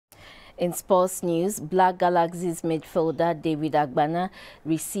In sports news, Black Galaxies midfielder David Abagna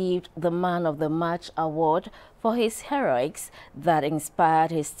received the Man of the Match award for his heroics that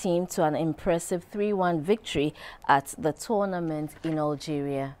inspired his team to an impressive 3-1 victory at the tournament in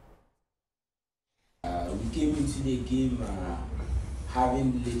Algeria. We came into the game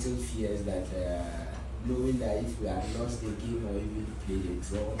having little fears that knowing that if we had lost the game or even played a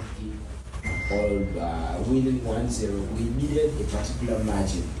draw game or winning 1-0, we needed a particular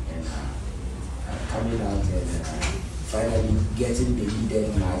margin, and coming out and finally getting the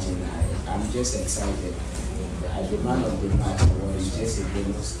needed margin, I'm just excited. The Man of the Match was just a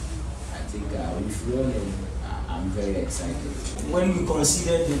bonus. I think we've won, and I'm very excited. When we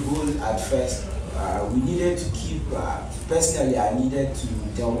considered the goal at first, we needed to keep, personally I needed to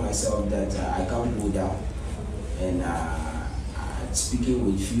tell myself that I can't go down, and speaking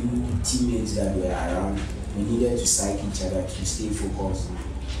with few teammates that were around, we needed to psych each other to stay focused,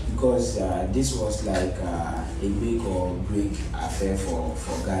 because this was like a make or break affair for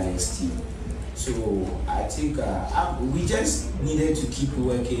Ghana's team. So I think we just needed to keep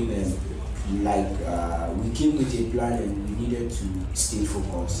working, and we came with a plan and we needed to stay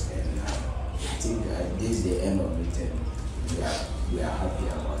focused, and I think this is the end of it, and we are happy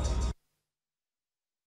about it.